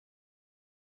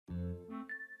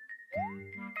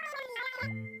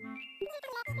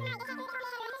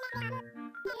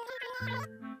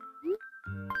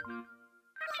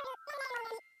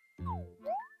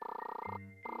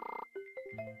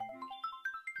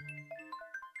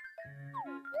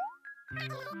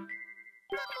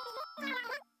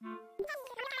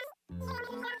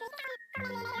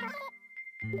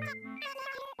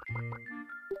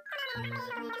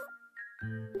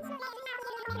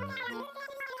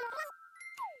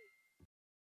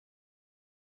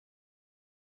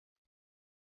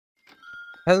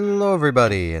Hello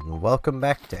everybody, and welcome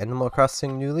back to Animal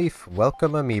Crossing New Leaf.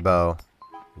 Welcome Amiibo.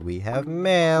 We have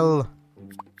mail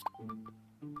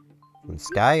from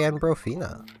Sky and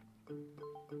Brofina.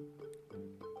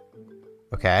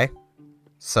 Okay,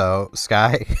 so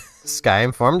Sky Sky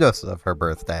informed us of her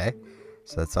birthday,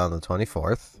 so it's on the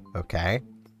 24th. Okay.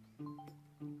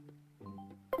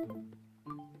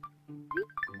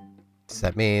 Does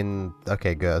that mean...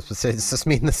 Okay, good. I was gonna say, does this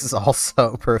mean this is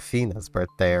also Brofina's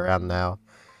birthday around now?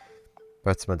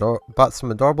 Bought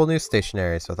some adorable new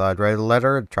stationery, so I thought I'd write a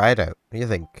letter and try it out. What do you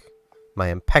think? My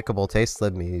impeccable taste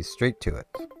led me straight to it.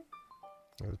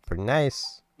 It was pretty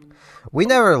nice. We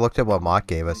never looked at what Mott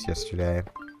gave us yesterday.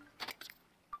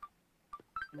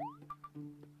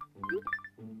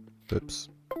 Oops.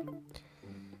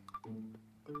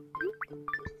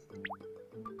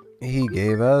 He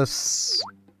gave us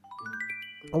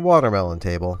a watermelon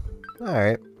table.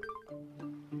 Alright.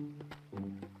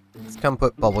 Let's come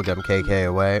put Bubblegum KK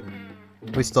away.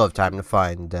 We still have time to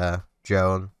find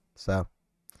Joan, so.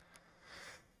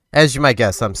 As you might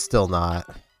guess, I'm still not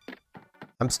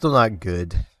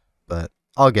good, but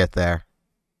I'll get there.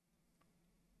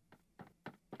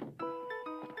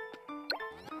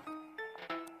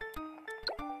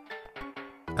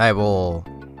 I will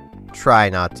try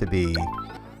not to be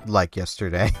like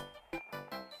yesterday.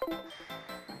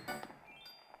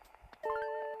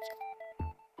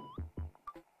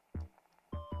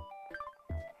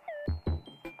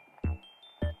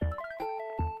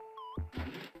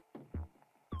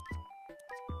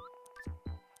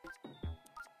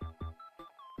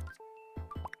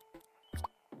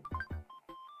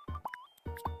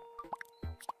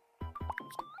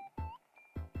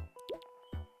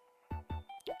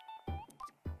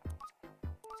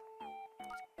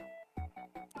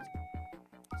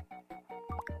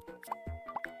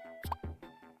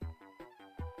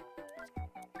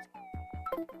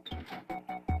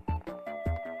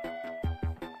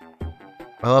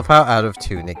 I love how out of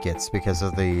tune it gets because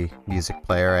of the music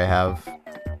player I have.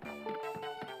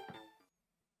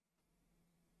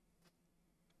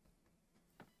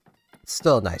 It's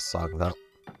still a nice song, though.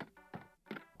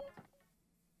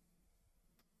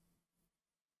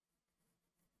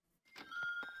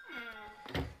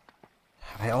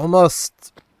 I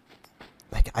almost...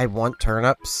 Like, I want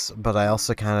turnips, but I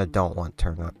also kind of don't want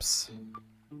turnips.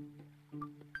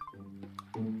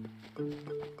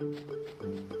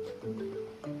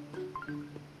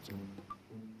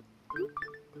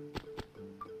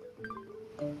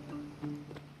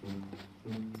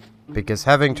 Because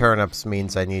having turnips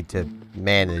means I need to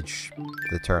manage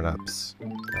the turnips.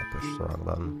 I pushed the wrong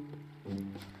button.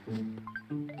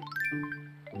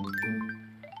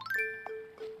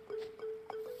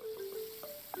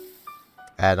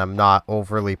 And I'm not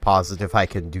overly positive I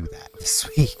can do that this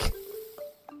week.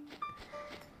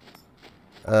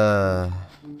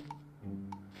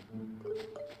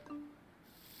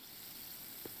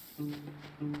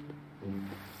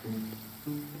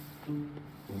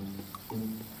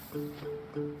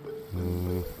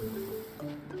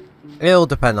 It'll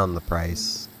depend on the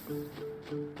price.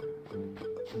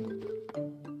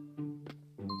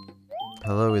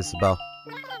 Hello, Isabel.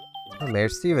 Oh, Mayor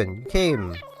Steven, you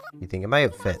came. You think it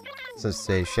might fit? Since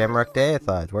today's Shamrock Day, I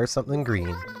thought I'd wear something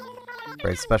green.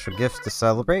 For a special gift to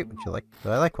celebrate, would you like?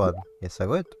 Would I like one? Yes, I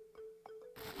would.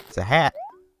 It's a hat.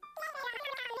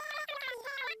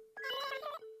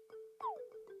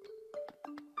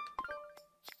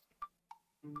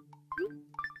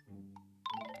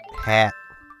 Hat.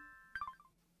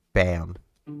 Bam.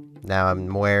 Now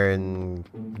I'm wearing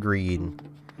green.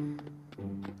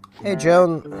 Hey,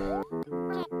 Joan.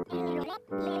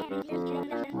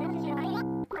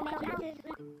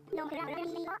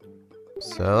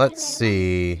 So let's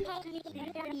see.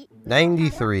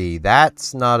 93.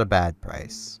 That's not a bad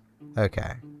price.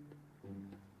 Okay.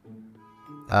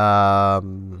 So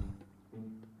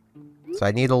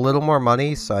I need a little more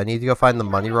money, so I need to go find the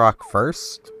money rock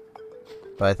first.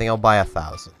 But I think I'll buy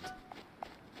 1,000.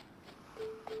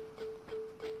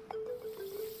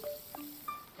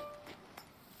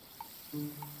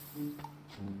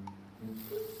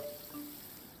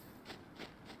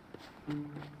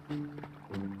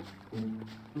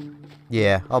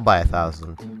 Yeah, I'll buy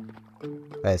 1,000.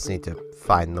 I just need to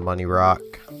find the money rock.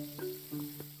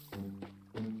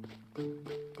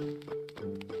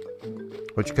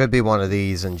 Which could be one of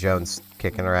these, and Jones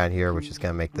kicking around here, which is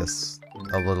gonna make this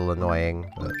a little annoying,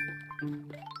 but...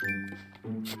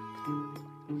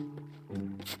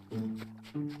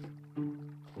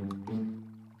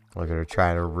 Look at her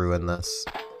trying to ruin this.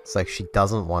 It's like she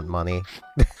doesn't want money.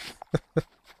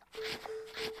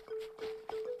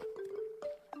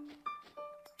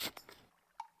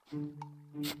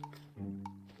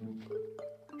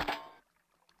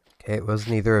 Okay, it was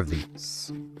neither of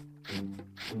these.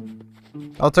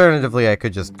 Alternatively, I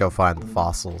could just go find the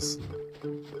fossils,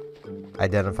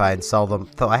 identify and sell them.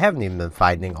 Though I haven't even been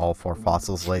finding all 4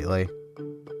 fossils lately.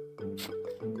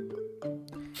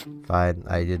 Fine,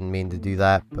 I didn't mean to do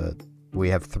that, but we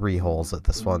have 3 holes at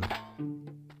this one.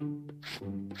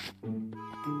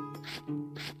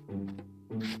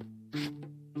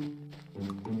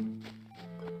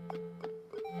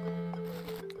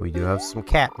 We do have some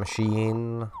cat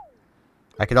machine.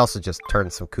 I could also just turn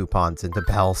some coupons into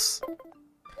bells.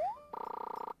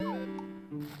 I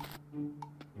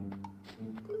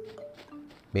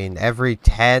mean, every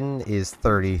 10 is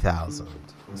 30,000,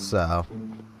 so...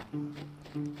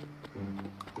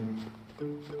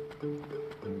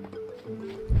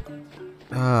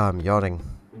 I'm yawning.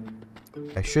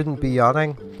 I shouldn't be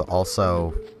yawning, but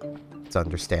also, it's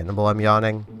understandable I'm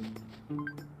yawning.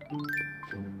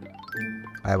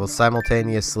 I was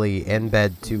simultaneously in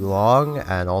bed too long,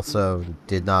 and also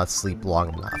did not sleep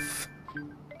long enough.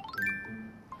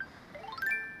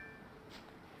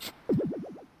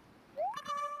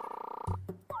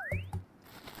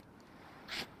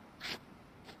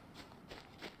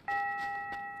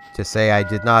 To say I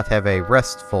did not have a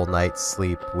restful night's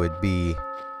sleep would be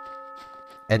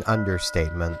an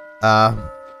understatement.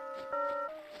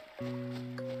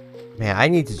 Man, I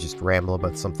need to just ramble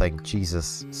about something.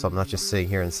 Jesus, so I'm not just sitting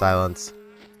here in silence.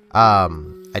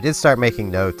 I did start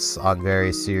making notes on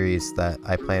various series that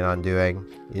I plan on doing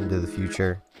into the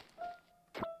future.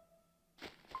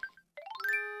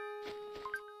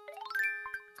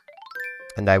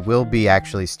 And I will be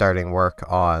actually starting work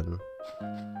on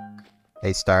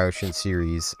a Star Ocean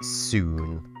series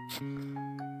soon.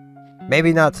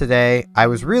 Maybe not today. I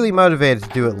was really motivated to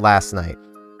do it last night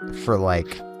for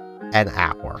like an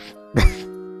hour.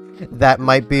 That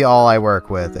might be all I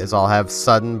work with, is I'll have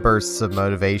sudden bursts of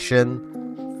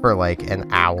motivation for like an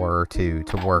hour or two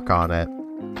to work on it.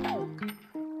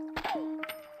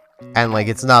 And like,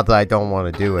 it's not that I don't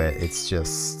want to do it, it's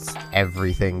just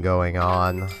everything going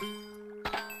on.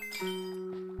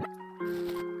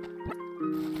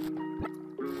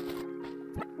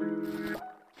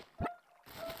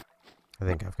 I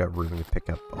think I've got room to pick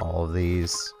up all of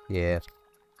these. Yeah.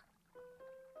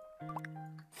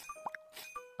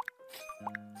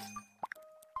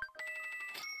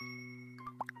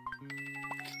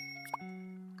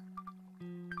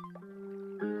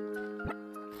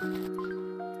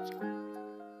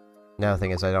 Now the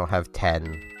thing is, I don't have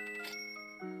 10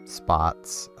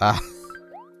 spots.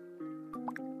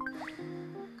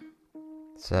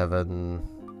 7.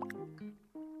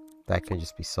 That can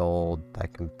just be sold.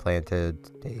 That can be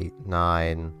planted. 8,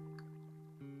 9,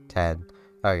 10.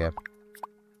 Okay.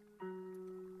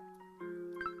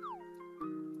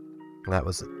 That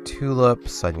was a tulip,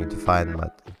 so I need to find my...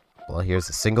 Well, here's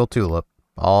a single tulip.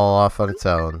 All off on its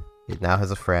own. It now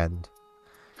has a friend.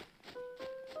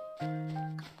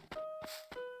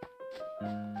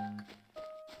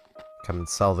 Come and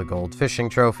sell the gold fishing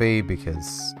trophy,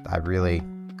 because I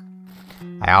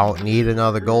don't need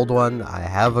another gold one. I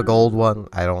have a gold one.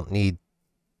 I don't need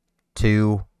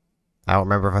 2. I don't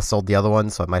remember if I sold the other one,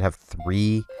 so I might have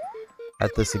 3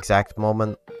 at this exact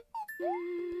moment.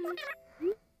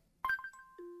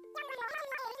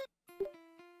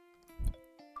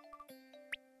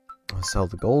 I'll sell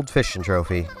the gold fishing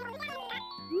trophy.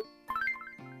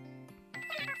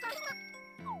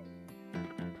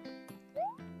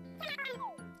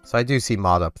 So I do see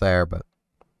mod up there, but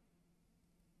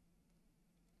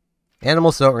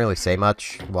animals don't really say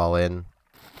much while in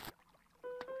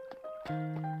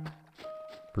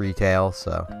retail,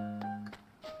 so.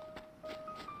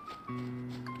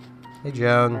 Hey,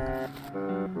 Joan.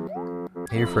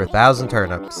 Here for 1,000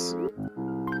 turnips.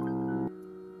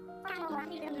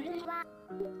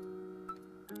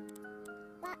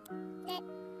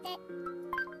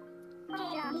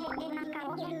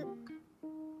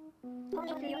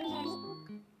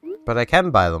 But I can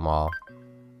buy them all.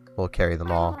 We'll carry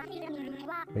them all.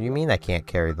 What do you mean I can't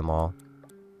carry them all?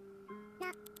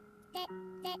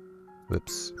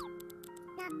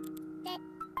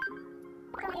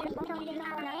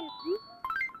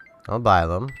 I'll buy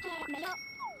them.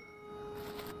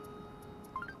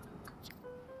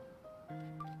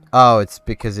 Oh, it's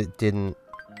because it didn't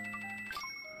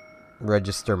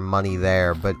register money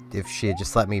there, but if she had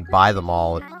just let me buy them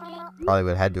all, it probably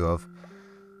would have had to have.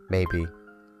 Maybe.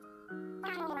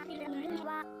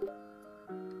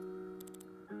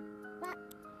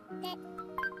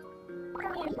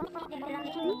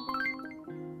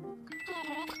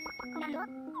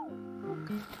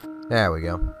 There we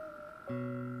go.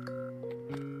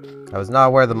 I was not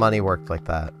aware the money worked like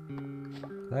that.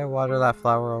 Did I water that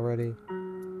flower already?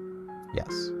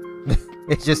 Yes.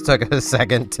 It just took a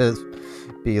second to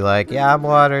be like, yeah, I'm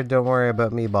watered, don't worry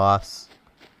about me, boss.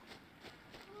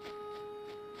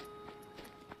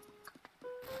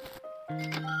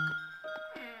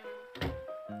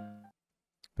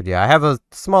 But yeah, I have a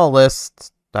small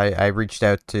list. I reached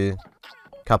out to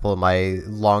a couple of my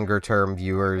longer term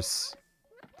viewers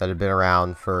that have been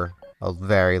around for a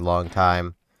very long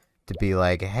time to be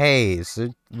like, hey, is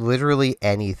there literally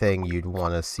anything you'd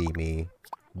want to see me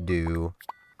do?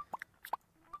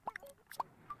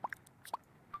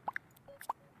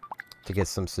 To get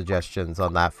some suggestions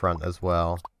on that front as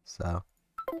well. So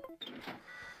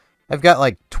I've got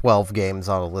like 12 games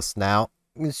on a list now.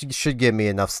 This should give me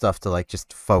enough stuff to like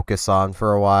just focus on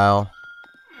for a while.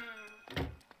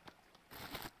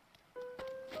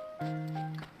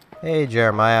 Hey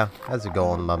Jeremiah, how's it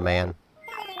going, my man?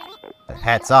 That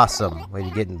hat's awesome. Way to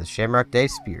get in the Shamrock Day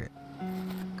spirit.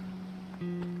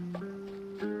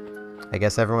 I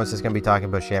guess everyone's just gonna be talking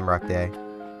about Shamrock Day.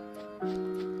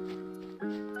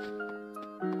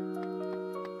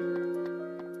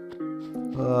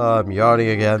 Oh, I'm yawning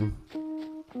again.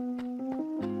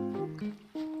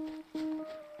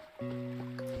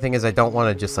 The thing is, I don't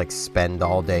want to just like spend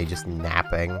all day just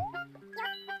napping.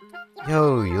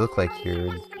 Yo, you look like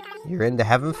you're into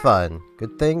having fun.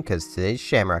 Good thing, cause today's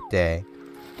Shamrock Day.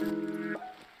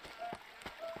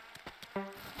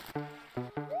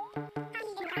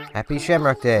 Happy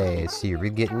Shamrock Day! So you're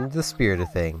really getting into the spirit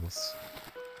of things.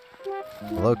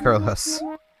 Hello, Carlos.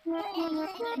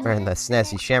 Wearing the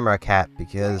snazzy Shamrock hat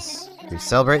because you're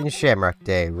celebrating Shamrock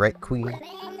Day, right, Queen?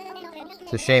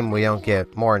 It's a shame we don't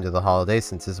get more into the holiday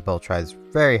since Isabel tries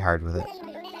very hard with it.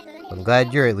 I'm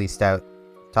glad you're at least out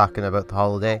talking about the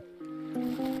holiday.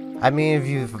 I mean, if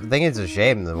you think it's a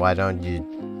shame, then why don't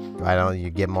you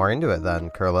get more into it then,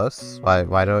 Carlos?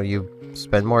 Why don't you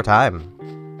spend more time?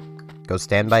 Go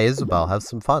stand by Isabel, have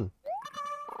some fun.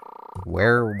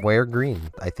 Wear green.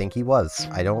 I think he was.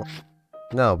 I don't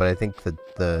know, but I think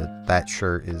that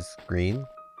shirt is green.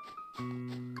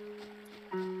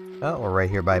 Oh, we're right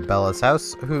here by Bella's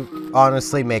house, who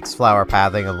honestly makes flower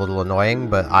pathing a little annoying,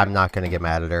 but I'm not gonna get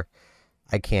mad at her.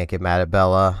 I can't get mad at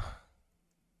Bella.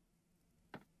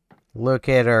 Look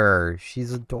at her.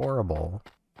 She's adorable.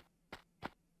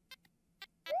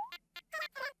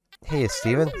 Hey,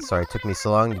 Steven. Sorry it took me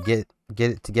so long to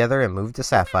get it together and move to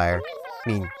Sapphire. I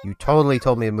mean, you totally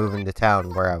told me to move into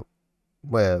town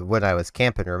when I was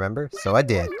camping, remember? So I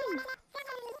did.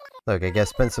 Look, I guess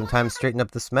spend some time straightening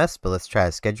up this mess, but let's try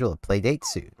to schedule a play date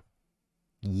soon.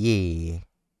 Yeah.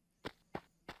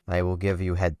 I will give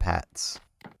you head pats.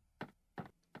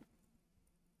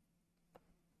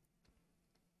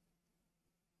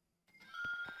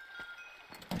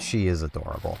 She is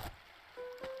adorable.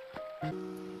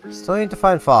 Still need to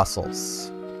find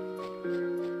fossils.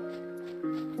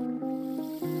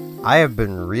 I have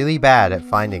been really bad at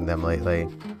finding them lately.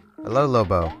 Hello,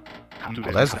 Lobo.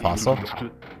 Well, there's a fossil.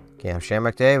 Can't have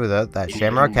Shamrock Day without that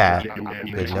Shamrock hat.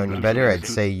 If I'd known you better, I'd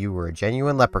say you were a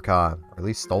genuine leprechaun, or at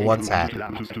least stole one's hat.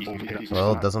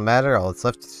 Well, it doesn't matter. All that's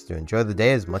left is to enjoy the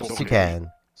day as much as you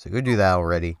can. So go do that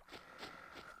already.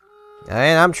 I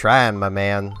mean, I'm trying, my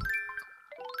man.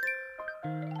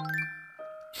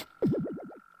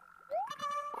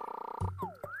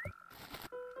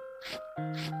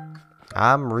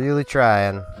 I'm really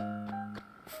trying.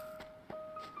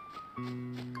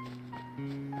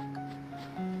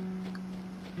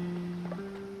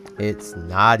 It's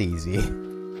not easy.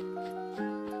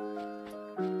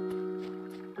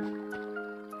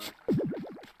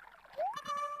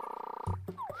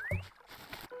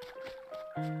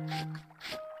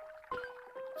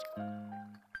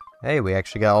 Hey, we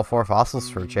actually got all 4 fossils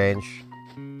for a change.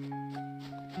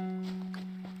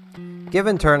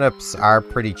 Given turnips are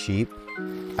pretty cheap,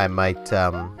 I might, what's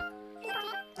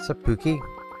up, Pookie?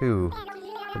 Who?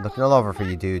 Been looking all over for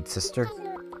you, dude, sister.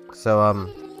 So,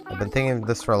 I've been thinking of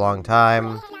this for a long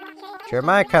time.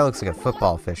 Jeremiah kinda looks like a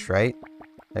football fish, right?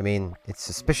 I mean, it's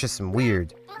suspicious and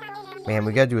weird. Man,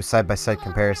 we gotta do a side-by-side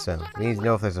comparison. We need to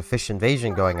know if there's a fish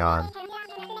invasion going on.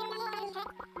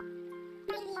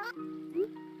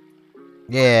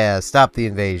 Yeah, stop the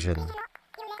invasion.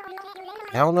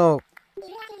 I don't know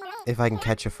if I can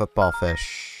catch a football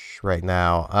fish right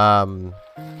now. I'm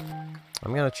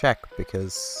gonna check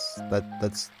because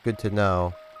that's good to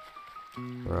know.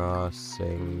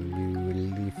 Crossing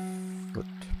newly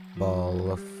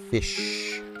football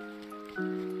fish.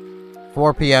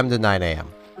 4 p.m. to 9 a.m.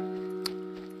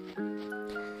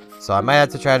 So I might have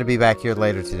to try to be back here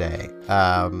later today.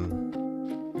 I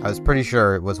was pretty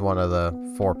sure it was one of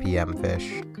the 4 p.m.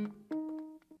 fish.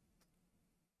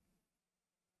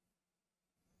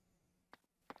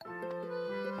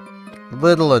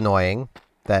 Little annoying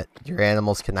that your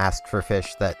animals can ask for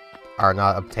fish that are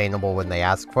not obtainable when they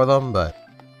ask for them, but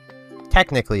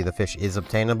technically the fish is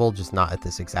obtainable, just not at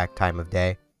this exact time of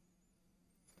day.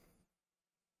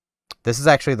 This is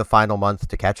actually the final month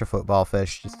to catch a football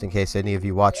fish, just in case any of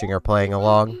you watching are playing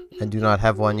along and do not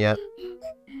have one yet.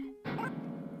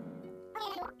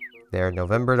 They're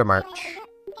November to March.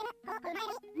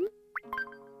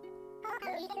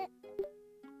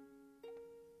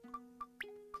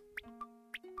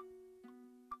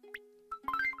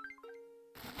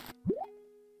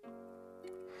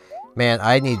 Man,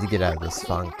 I need to get out of this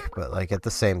funk, but like at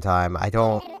the same time, I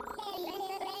don't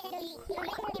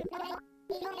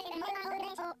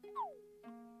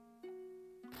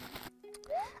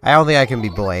think I can be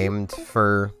blamed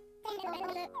for...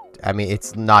 I mean,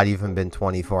 it's not even been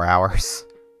 24 hours.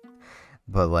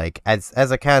 But, like, as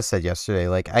I kind of said yesterday,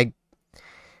 like,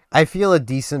 I feel a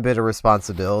decent bit of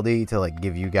responsibility to, like,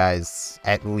 give you guys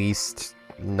at least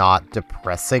not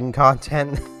depressing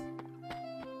content.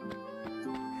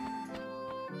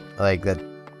 Like, that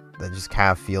just kind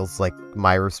of feels like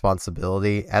my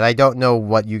responsibility. And I don't know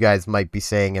what you guys might be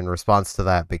saying in response to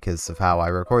that because of how I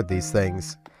record these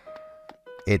things.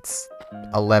 It's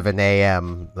 11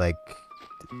 a.m., like...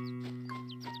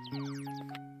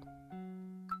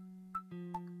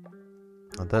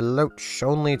 The Loach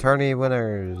only tourney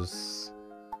winners.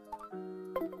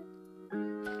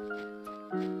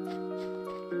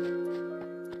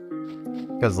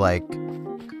 Because, like...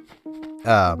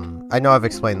 I know I've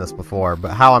explained this before,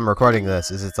 but how I'm recording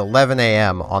this is it's 11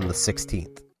 a.m. on the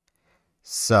 16th.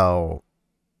 So...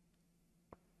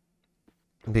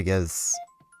 Because...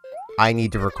 I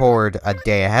need to record a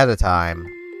day ahead of time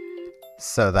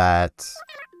so that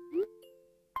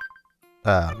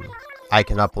I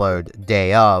can upload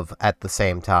day of at the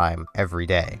same time every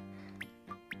day.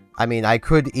 I mean, I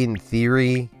could, in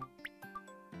theory...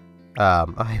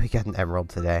 oh, we got an emerald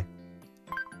today.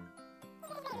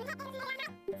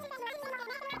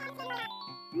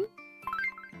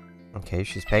 Okay,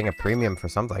 she's paying a premium for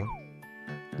something.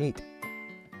 Neat.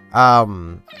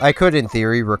 I could, in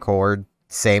theory, record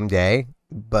same day,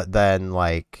 but then,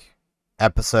 like,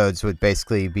 episodes would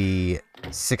basically be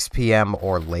 6 p.m.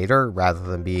 or later, rather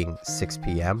than being 6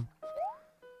 p.m.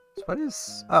 So what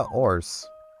is... Oh, ores.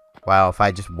 Wow, if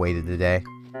I just waited a day.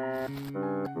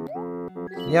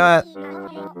 You know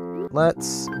what?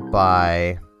 Let's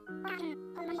buy...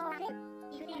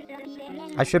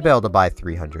 I should be able to buy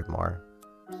 300 more.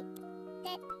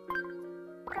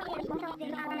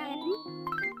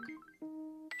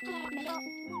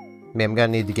 I mean, I'm gonna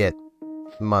need to get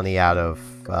money out of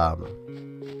the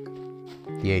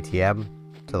ATM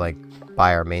to, like,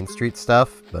 buy our Main Street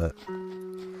stuff, but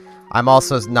I'm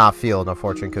also not feeling a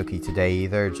fortune cookie today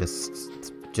either. Just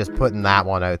putting that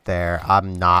one out there.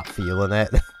 I'm not feeling it.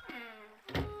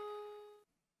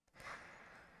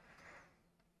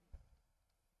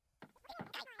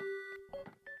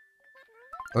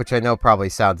 Which I know probably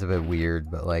sounds a bit weird,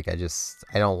 but, like, I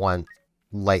don't want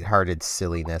lighthearted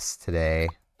silliness today.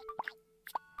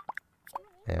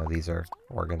 Yeah, these are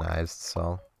organized,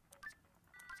 so...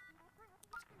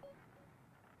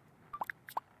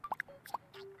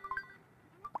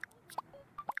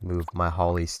 Move my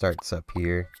holly starts up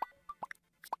here.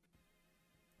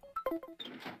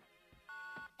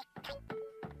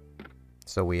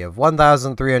 So we have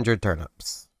 1,300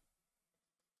 turnips.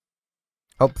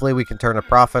 Hopefully we can turn a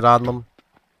profit on them.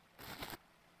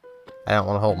 I don't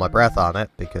want to hold my breath on it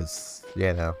because,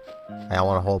 you know, I don't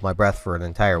want to hold my breath for an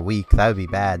entire week. That would be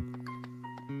bad.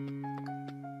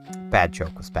 Bad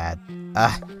joke was bad.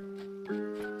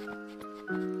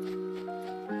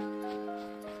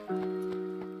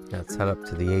 Let's head up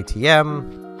to the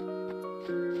ATM.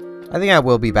 I think I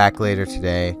will be back later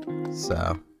today,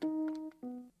 so...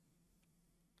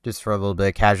 Just for a little bit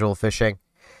of casual fishing.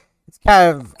 It's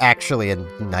kind of actually a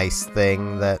nice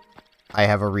thing that I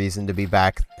have a reason to be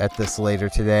back at this later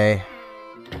today.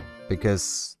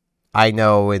 Because I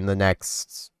know in the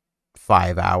next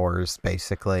 5 hours,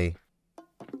 basically,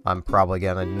 I'm probably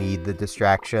gonna need the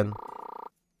distraction.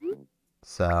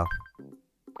 So,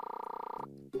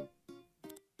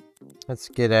 Let's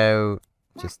get out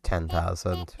just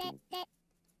 10,000.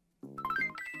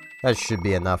 That should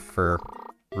be enough for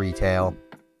retail.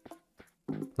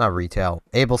 Not retail.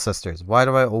 Able Sisters. Why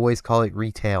do I always call it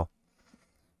retail?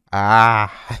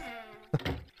 Ah.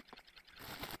 I'm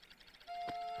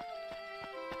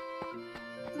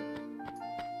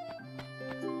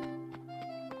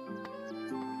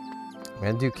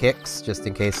gonna do Kicks, just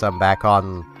in case I'm back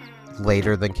on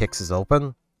later than Kicks is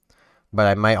open. But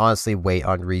I might honestly wait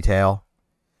on retail.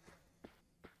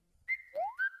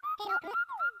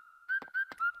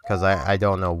 Because I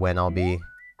don't know when I'll be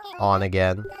on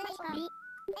again.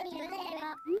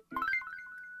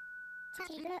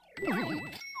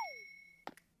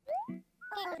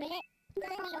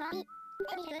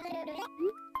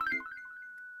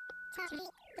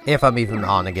 If I'm even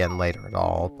on again later at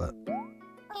all, but...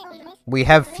 We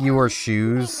have fewer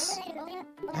shoes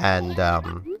and,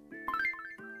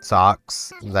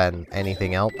 socks than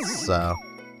anything else, so...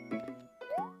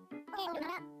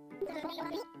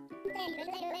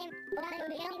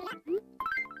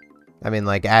 I mean,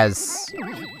 like, as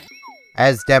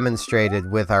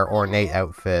demonstrated with our ornate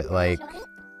outfit, like...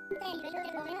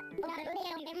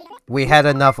 We had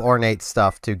enough ornate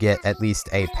stuff to get at least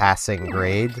a passing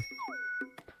grade.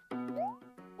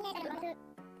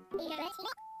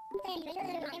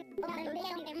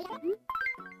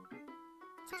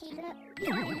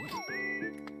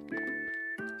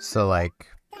 So, like,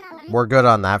 we're good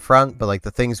on that front, but, like, the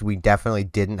things we definitely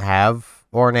didn't have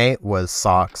ornate was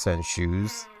socks and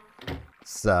shoes.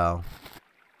 So...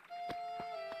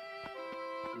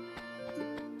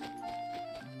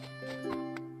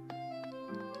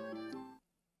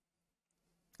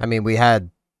 I mean, we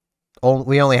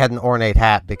only had an ornate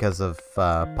hat because of,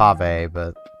 Pave,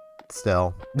 but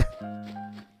still.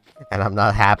 And I'm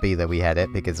not happy that we had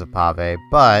it because of Pave,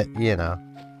 but, you know.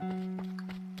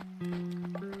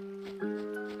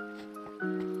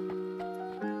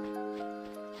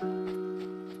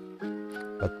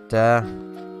 But,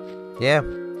 yeah.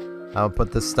 I'll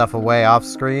put this stuff away off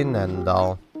screen, and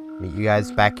I'll meet you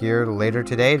guys back here later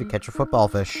today to catch a football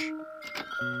fish.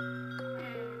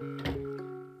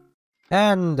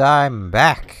 And I'm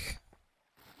back.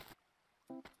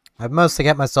 I've mostly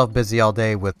kept myself busy all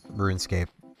day with RuneScape.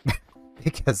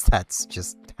 Because that's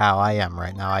just how I am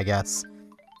right now, I guess.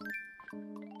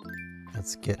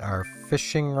 Let's get our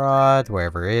fishing rod,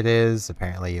 wherever it is.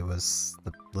 Apparently it was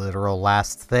the literal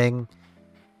last thing.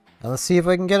 And let's see if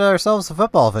we can get ourselves a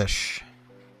football fish.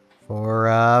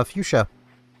 For, Fuchsia.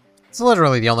 It's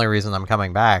literally the only reason I'm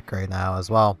coming back right now as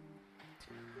well.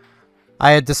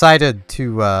 I had decided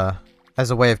to,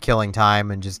 as a way of killing time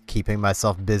and just keeping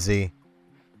myself busy,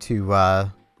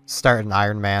 to, start an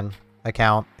Iron Man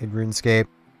account in RuneScape.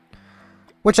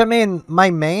 Which, I mean, my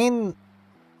main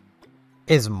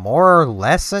is more or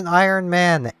less an Iron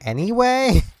Man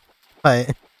anyway,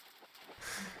 but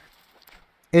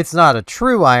it's not a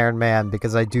true Iron Man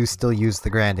because I do still use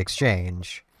the Grand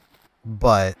Exchange,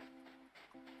 but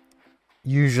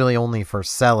usually only for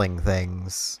selling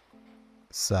things,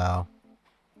 so...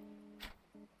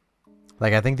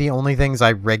 Like, I think the only things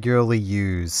I regularly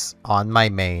use on my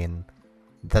main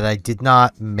that I did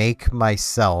not make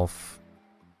myself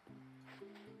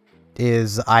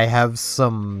is I have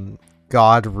some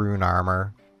God rune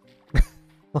armor.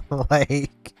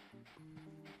 Like,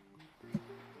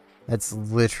 that's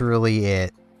literally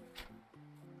it.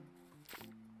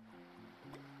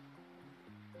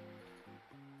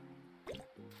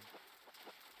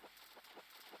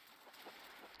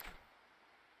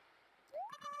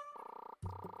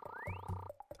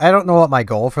 I don't know what my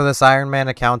goal for this Iron Man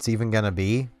account's even gonna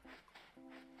be.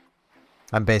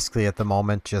 I'm basically at the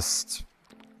moment just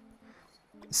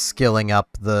skilling up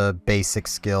the basic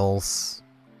skills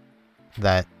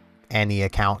that any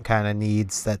account kind of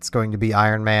needs that's going to be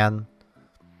Iron Man.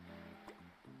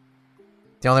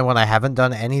 The only one I haven't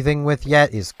done anything with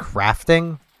yet is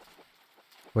crafting,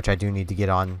 which I do need to get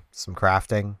on some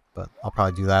crafting, but I'll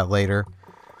probably do that later.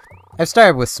 I've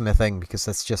started with smithing because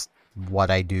that's just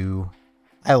what I do.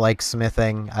 I like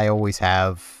smithing. I always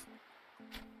have.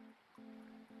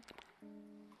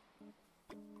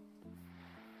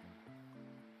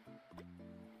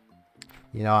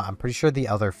 You know, I'm pretty sure the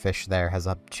other fish there has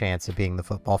a chance of being the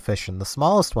football fish, and the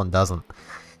smallest one doesn't.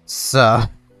 So...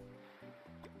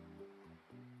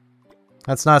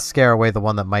 let's not scare away the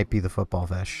one that might be the football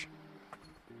fish.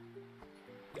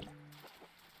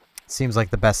 Seems like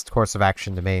the best course of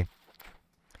action to me.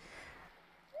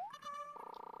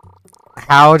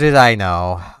 How did I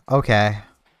know? Okay.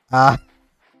 I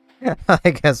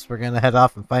guess we're gonna head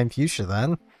off and find Fuchsia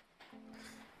then.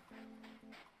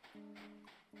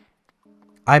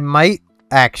 I might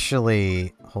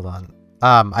Actually, hold on.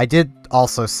 I did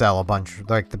also sell a bunch,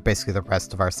 like, basically the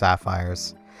rest of our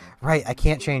sapphires. Right, I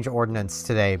can't change ordinance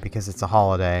today because it's a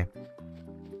holiday.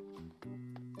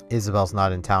 Isabel's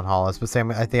not in Town Hall. But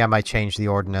same, I think I might change the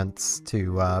ordinance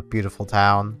to, Beautiful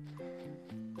Town.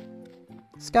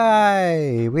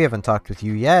 Sky! We haven't talked with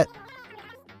you yet.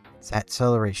 Does that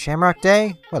celebrate Shamrock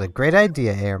Day? What a great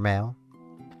idea, Airmail.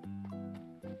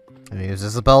 It was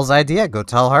Isabel's idea. Go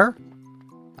tell her.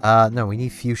 No, we need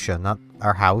Fuchsia, not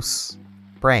our house.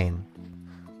 Brain.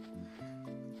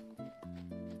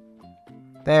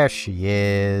 There she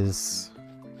is.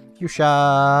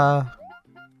 Fuchsia.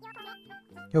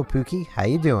 Yo, Pookie. How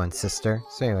you doing, sister?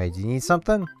 So anyway, do you need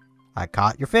something? I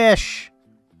caught your fish.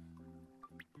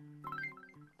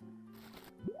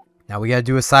 Now we gotta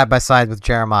do a side-by-side with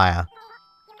Jeremiah.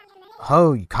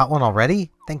 Oh, you caught one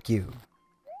already? Thank you.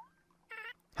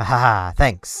 Haha,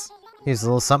 thanks. Here's a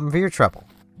little something for your trouble.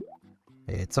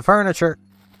 It's a furniture.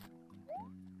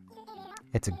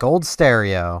 It's a gold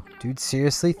stereo. Dude,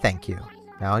 seriously, thank you.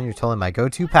 Now you're totally my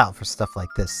go-to pal for stuff like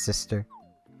this, sister.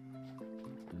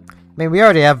 I mean, we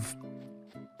already have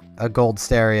a gold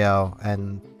stereo,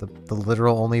 and the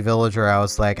literal only villager I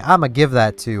was like, I'm gonna give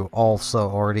that to also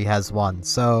already has one.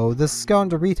 So this is going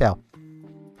to retail.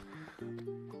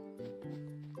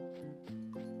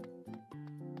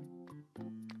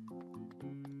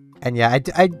 And yeah,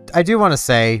 I do want to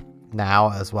say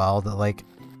now as well that, like,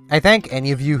 I thank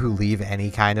any of you who leave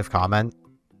any kind of comment,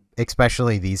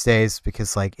 especially these days,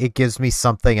 because, like, it gives me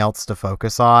something else to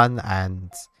focus on,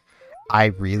 and I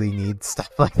really need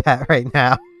stuff like that right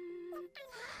now.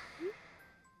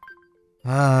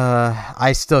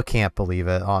 I still can't believe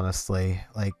it, honestly.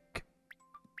 Like,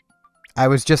 I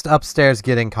was just upstairs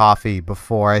getting coffee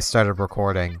before I started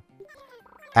recording,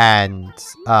 and,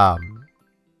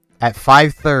 at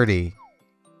 5:30,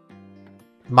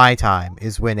 my time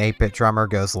is when 8-Bit Drummer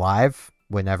goes live,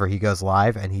 whenever he goes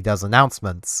live, and he does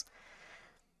announcements.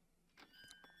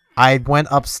 I went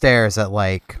upstairs at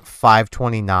like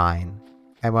 5:29,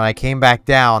 and when I came back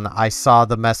down, I saw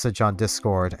the message on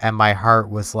Discord, and my heart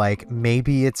was like,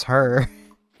 maybe it's her.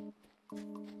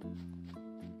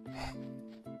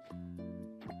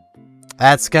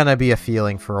 That's gonna be a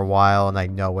feeling for a while, and I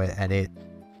know it, and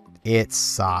it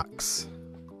sucks.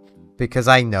 Because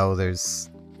I know there's...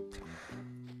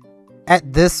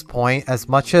 At this point, as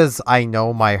much as I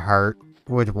know my heart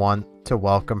would want to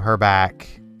welcome her back,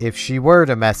 if she were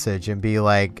to message and be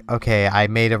like, okay, I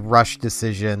made a rush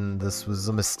decision, this was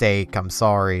a mistake, I'm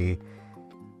sorry,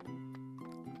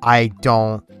 I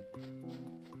don't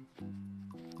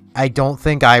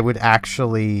think I would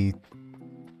actually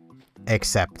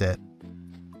accept it.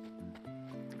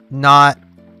 Not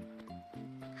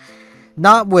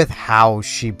with how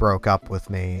she broke up with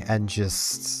me, and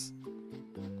just...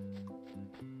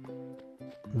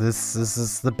 This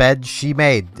is the bed she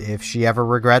made. If she ever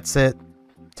regrets it,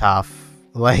 tough.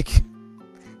 Like,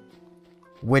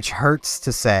 which hurts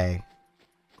to say.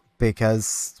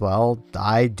 Because, well,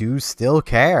 I do still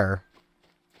care.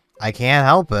 I can't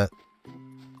help it.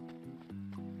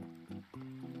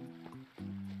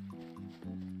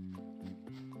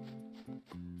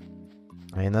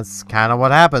 I mean, that's kind of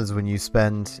what happens when you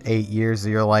spend 8 years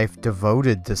of your life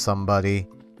devoted to somebody.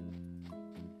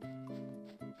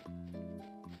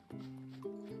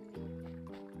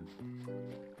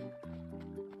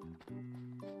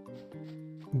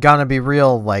 Gonna be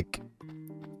real, like,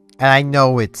 and I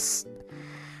know it's...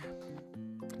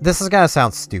 This is gonna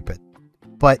sound stupid,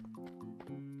 but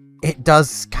it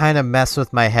does kind of mess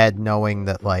with my head knowing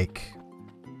that, like,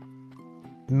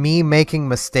 me making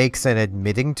mistakes and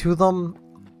admitting to them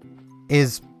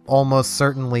is almost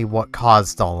certainly what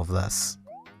caused all of this.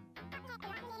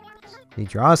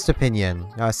 Need your honest opinion.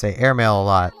 Now I say airmail a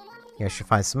lot. You guys should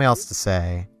find something else to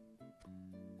say.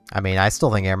 I mean, I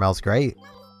still think airmail's great.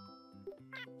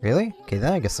 Really? Okay,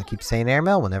 then I guess I'll keep saying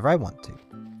airmail whenever I want to.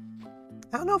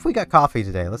 I don't know if we got coffee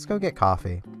today. Let's go get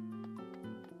coffee.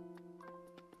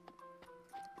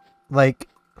 Like...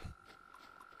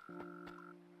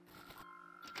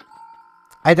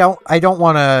 I don't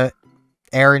want to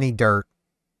air any dirt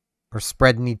or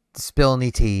spill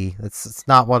any tea. It's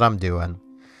not what I'm doing.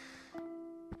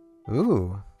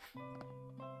 Ooh.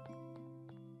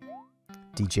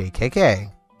 DJ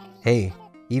KK. Hey,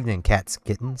 evening cats,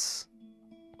 kittens.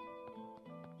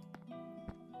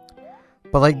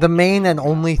 But like the main and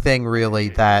only thing really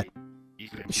that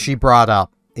she brought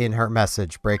up in her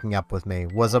message breaking up with me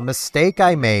was a mistake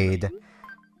I made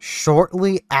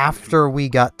shortly after we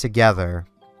got together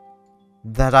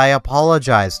that I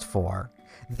apologized for.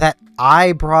 That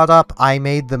I brought up I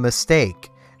made the mistake.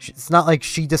 It's not like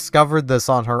she discovered this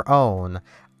on her own.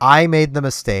 I made the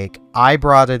mistake. I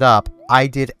brought it up. I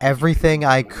did everything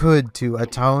I could to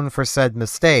atone for said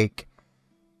mistake.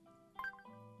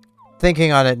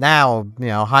 Thinking on it now, you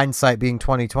know, hindsight being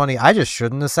 2020, I just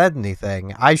shouldn't have said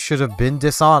anything. I should have been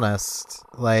dishonest.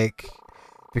 Like,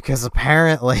 because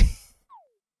apparently,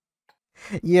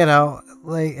 you know,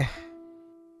 like,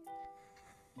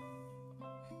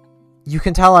 you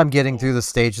can tell I'm getting through the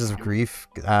stages of grief.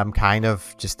 I'm kind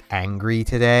of just angry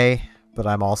today, but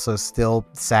I'm also still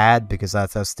sad because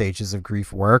that's how stages of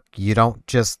grief work. You don't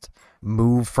just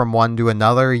move from one to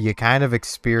another. You kind of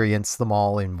experience them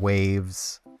all in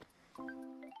waves.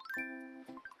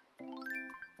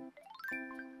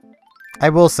 I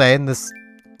will say, in this,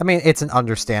 I mean, it's an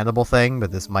understandable thing,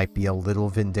 but this might be a little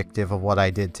vindictive of what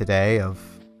I did today, of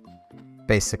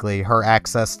basically her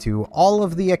access to all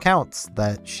of the accounts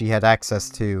that she had access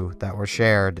to that were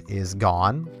shared is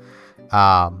gone.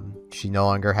 She no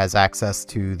longer has access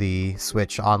to the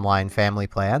Switch Online Family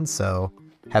Plan, so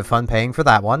have fun paying for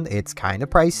that one. It's kind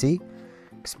of pricey,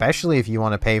 especially if you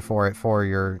want to pay for it for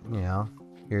your, you know,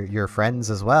 your friends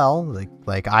as well,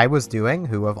 like I was doing,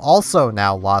 who have also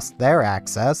now lost their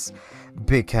access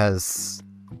because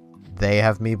they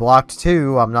have me blocked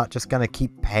too. I'm not just gonna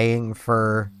keep paying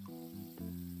for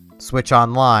Switch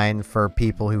Online for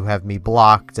people who have me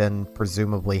blocked and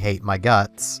presumably hate my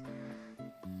guts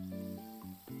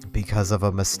because of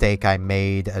a mistake I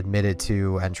made, admitted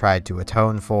to, and tried to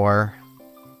atone for.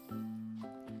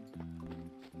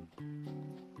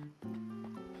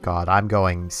 God, I'm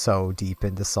going so deep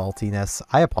into saltiness.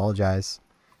 I apologize.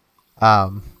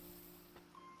 It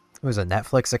was a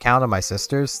Netflix account of my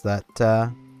sister's that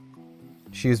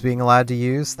she was being allowed to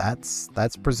use.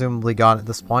 That's presumably gone at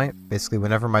this point. Basically,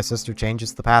 whenever my sister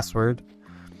changes the password,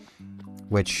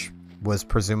 which was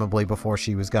presumably before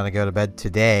she was going to go to bed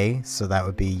today, so that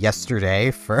would be yesterday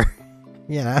for,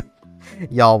 you know,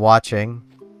 y'all watching.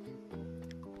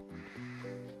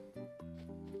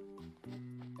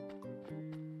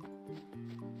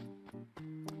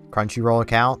 Crunchyroll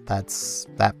account,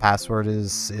 that password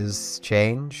is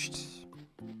changed.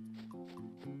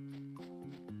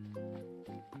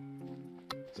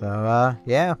 So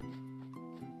yeah.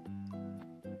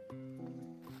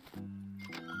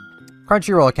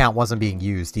 Crunchyroll account wasn't being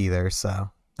used either, so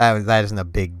that isn't a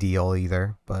big deal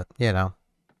either, but you know.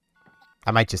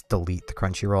 I might just delete the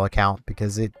Crunchyroll account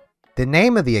because the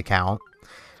name of the account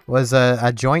was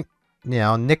a joint, you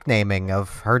know, nicknaming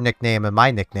of her nickname and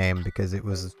my nickname, because it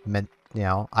was meant, you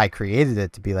know, I created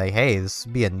it to be like, hey, this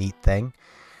would be a neat thing.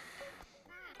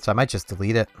 So I might just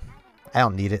delete it. I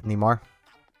don't need it anymore.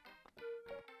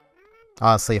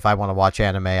 Honestly, if I want to watch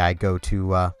anime, I go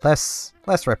to less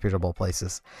reputable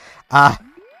places. I'm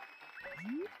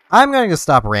going to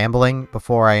stop rambling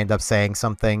before I end up saying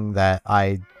something that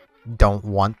I don't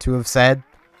want to have said.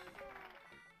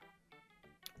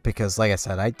 Because, like I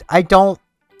said,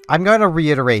 I'm going to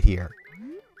reiterate here.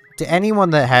 To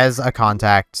anyone that has a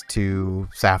contact to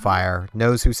Sapphire,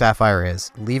 knows who Sapphire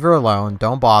is, leave her alone,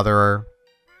 don't bother her.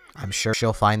 I'm sure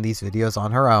she'll find these videos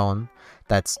on her own.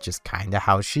 That's just kind of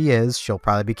how she is. She'll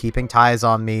probably be keeping ties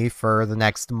on me for the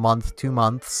next month, 2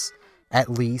 months, at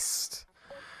least,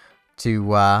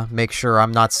 to make sure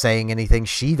I'm not saying anything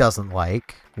she doesn't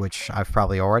like, which I've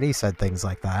probably already said things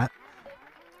like that.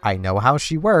 I know how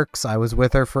she works. I was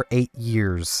with her for 8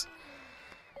 years.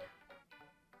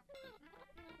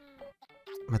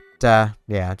 But,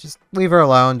 yeah, just leave her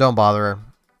alone. Don't bother her.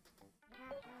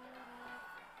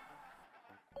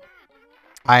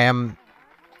 I am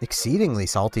exceedingly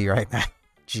salty right now.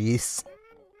 Jeez.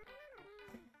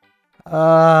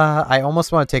 I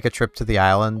almost want to take a trip to the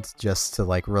island just to,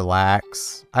 like,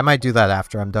 relax. I might do that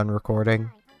after I'm done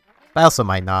recording. I also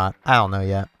might not. I don't know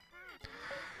yet.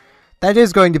 That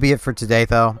is going to be it for today,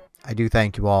 though. I do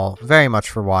thank you all very much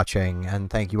for watching, and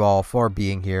thank you all for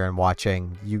being here and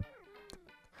watching.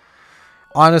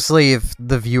 Honestly, if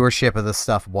the viewership of this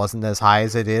stuff wasn't as high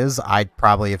as it is, I'd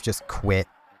probably have just quit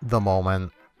the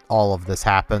moment all of this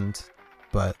happened.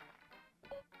 But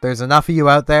there's enough of you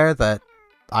out there that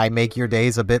I make your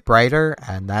days a bit brighter,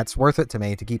 and that's worth it to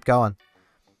me to keep going.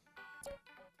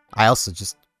 I also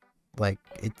just, like,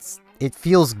 it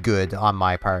feels good on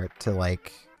my part to,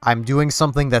 like, I'm doing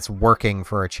something that's working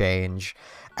for a change,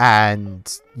 and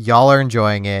y'all are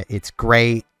enjoying it. It's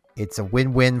great. It's a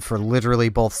win-win for literally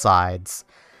both sides.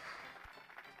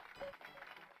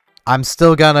 I'm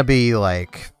still gonna be,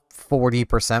 like,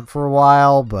 40% for a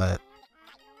while, but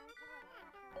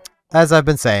as I've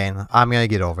been saying, I'm gonna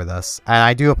get over this. And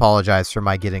I do apologize for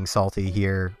my getting salty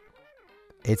here.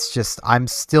 It's just, I'm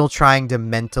still trying to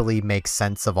mentally make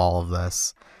sense of all of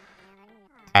this.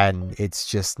 and it's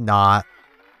just not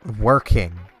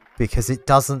working because it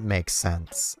doesn't make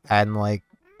sense. And like,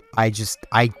 I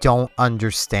don't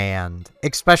understand,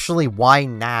 especially why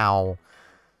now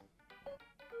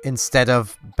instead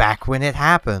of back when it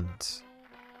happened.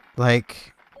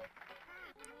 Like,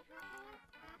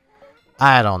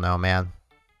 I don't know, man.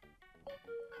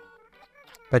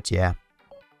 But yeah.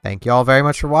 Thank you all very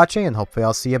much for watching, and hopefully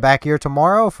I'll see you back here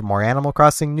tomorrow for more Animal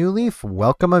Crossing New Leaf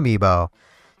Welcome Amiibo.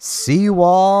 See you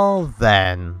all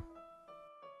then.